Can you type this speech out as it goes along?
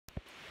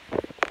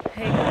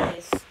Hey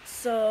guys,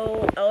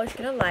 so I was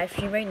gonna live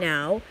stream right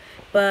now,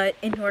 but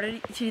in order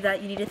to do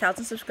that, you need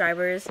 1,000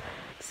 subscribers,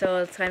 so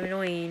it's kind of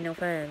annoying, no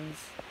offense.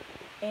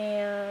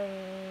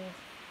 And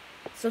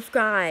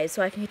subscribe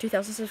so I can get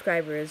 2,000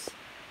 subscribers.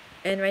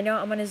 And right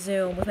now I'm on a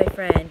Zoom with my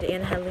friend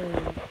Anna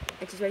Helene,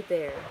 and she's right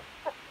there.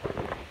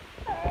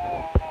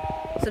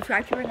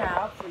 Subscribe to her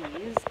now,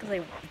 please, because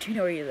I do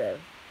know where you live.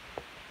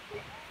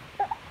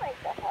 Oh my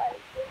god.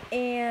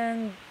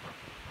 And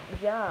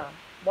yeah,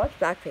 watch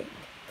Blackpink,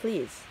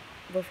 please,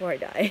 before I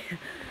die.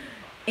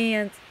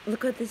 And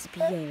look at this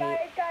bee I made. Guys,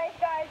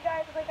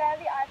 like I have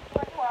the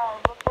iPhone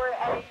 12 before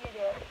editing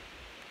it.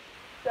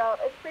 So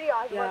it's pretty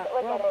awesome. Yeah,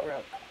 look at it.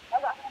 Brooke.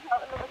 I got my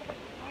help and look at this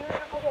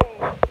beautiful day.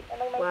 And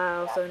like my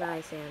Wow, so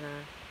nice, Anna.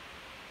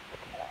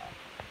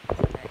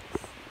 So nice.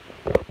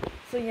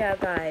 So yeah,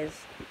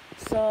 guys.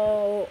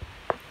 So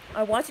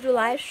I want to do a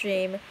live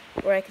stream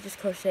where I could just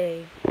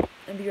crochet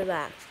and be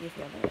relaxed. You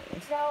feel me?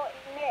 No,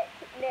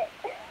 knit.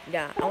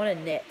 Yeah, I want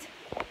to knit.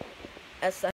 As